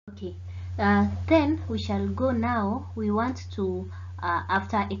Okay, then we shall go now. We want to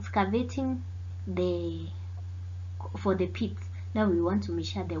after excavating for the pits, now we want to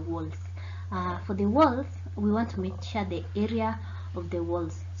measure the walls. For the walls, we want to measure the area of the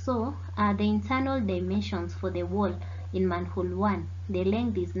walls. So the internal dimensions for the wall in manhole 1, the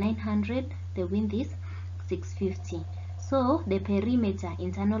length is 900, the width is 650. So the perimeter,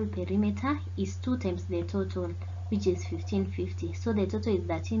 internal perimeter, is 2 times the total, which is 1550. So the total is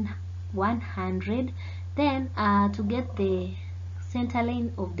 1300. Then to get the center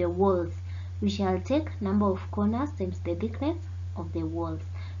line of the walls, we shall take number of corners times the thickness of the walls.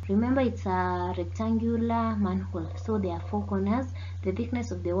 Remember, it's a rectangular manhole, so there are 4 corners. The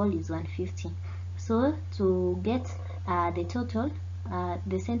thickness of the wall is 150. So to get the total,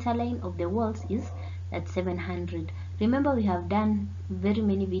 the center line of the walls is at 700. Remember, we have done very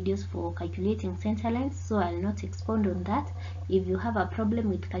many videos for calculating center lines, so I'll not expound on that. If you have a problem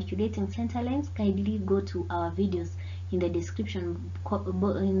with calculating center lines, kindly go to our videos in the description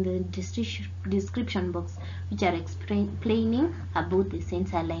box, which are explaining about the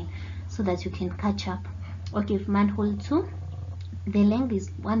center line, so that you can catch up. Okay, for manhole 2, the length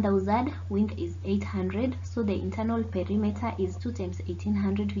is 1000, width is 800, so the internal perimeter is 2 times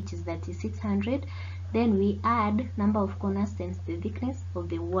 1800, which is 3600. Then we add number of corners times the thickness of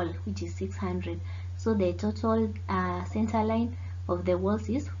the wall, which is 600. So the total center line of the walls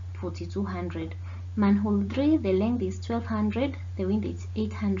is 4200. Manhole 3, the length is 1200, the width is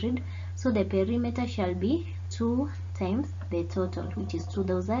 800, so the perimeter shall be 2 times the total, which is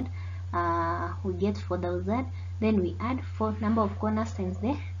 2000. We get 4000. Then we add 4 number of corners times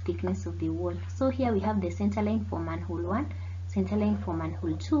the thickness of the wall. So here we have the center line for manhole 1, center line for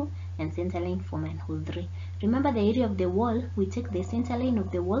manhole 2, and center line for manhole 3. Remember, the area of the wall, we take the center line of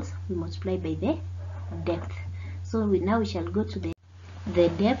the walls, we multiply by the depth. So now we shall go to the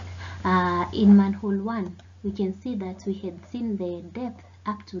depth. In manhole 1, we can see that we had seen the depth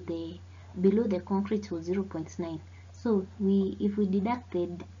up to below the concrete was 0.9. So if we deduct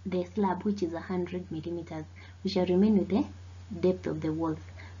the slab, which is 100 millimeters, we shall remain with the depth of the walls,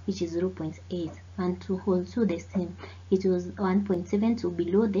 which is 0.8. And to hole 2, the same, it was 1.72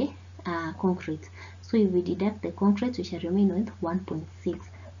 below the concrete. So if we deduct the concrete, we shall remain with 1.6.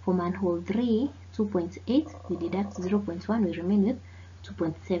 For manhole 3, 2.8, we deduct 0.1, we remain with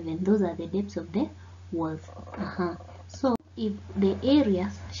 2.7. Those are the depths of the walls. So if the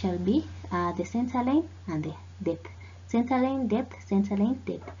areas shall be the center line and the depth, center line depth, center line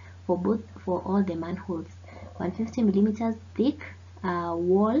depth for all the manholes. 150 millimeters thick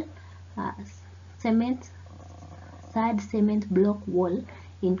wall, cement block wall,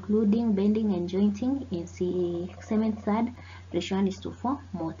 including bending and jointing in cement sand, ratio 1:4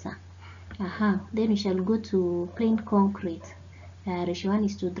 mortar. Then we shall go to plain concrete, ratio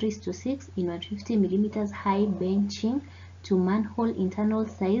 1:3:6 in 150 millimeters high benching to manhole internal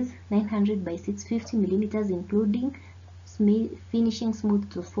size 900 by 650 millimeters, including finishing smooth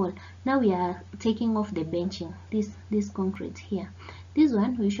to fall. Now we are taking off the benching, this concrete here. This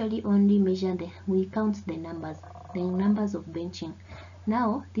one we usually only measure we count the numbers of benching.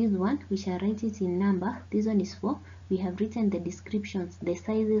 Now this one we shall write it in number. This one is for, we have written the descriptions, the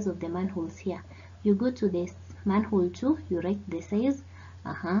sizes of the manholes here. You go to this manhole 2, you write the size,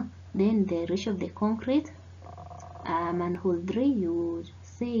 then the ratio of the concrete. Manhole 3, you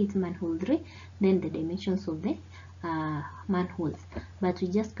say it's manhole 3, then the dimensions of the manholes, but we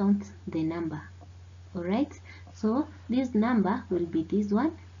just count the number. Alright, so this number will be this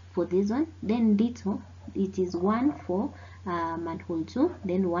one for this one, then ditto, it is 1 for manhole 2,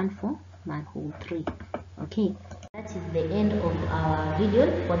 then 1 for manhole 3. Okay, that is the end of our video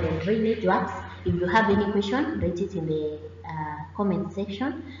for the drainage works. If you have any question, write it in the comment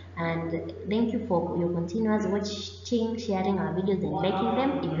section. And thank you for your continuous watching, sharing our videos and liking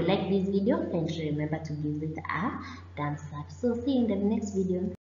them. If you like this video, please remember to give it a thumbs up. So see you in the next video.